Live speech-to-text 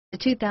The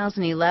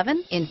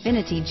 2011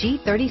 Infiniti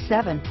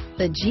G37.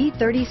 The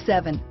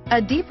G37, a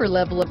deeper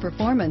level of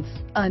performance,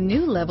 a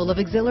new level of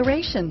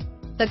exhilaration.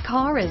 The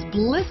car is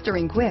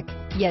blistering quick,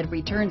 yet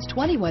returns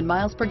 21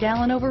 miles per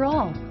gallon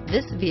overall.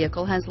 This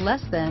vehicle has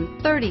less than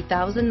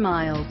 30,000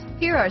 miles.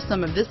 Here are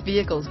some of this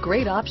vehicle's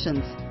great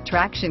options: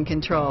 traction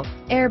control,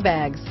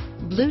 airbags,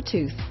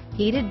 Bluetooth,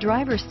 heated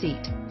driver's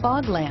seat,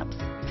 fog lamps,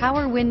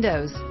 power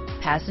windows,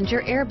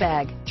 passenger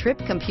airbag, trip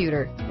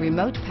computer,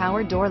 remote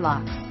power door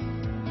locks,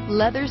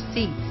 leather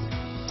seats,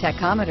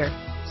 tachometer,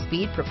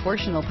 speed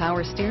proportional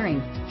power steering,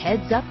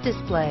 heads-up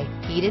display,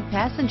 heated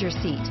passenger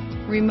seat,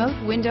 remote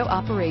window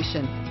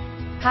operation,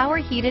 power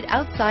heated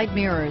outside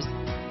mirrors,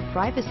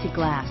 privacy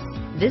glass.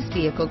 This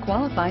vehicle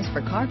qualifies for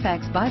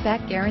Carfax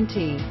buyback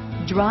guarantee.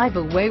 Drive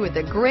away with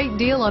a great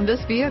deal on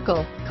this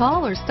vehicle.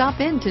 Call or stop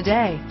in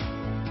today.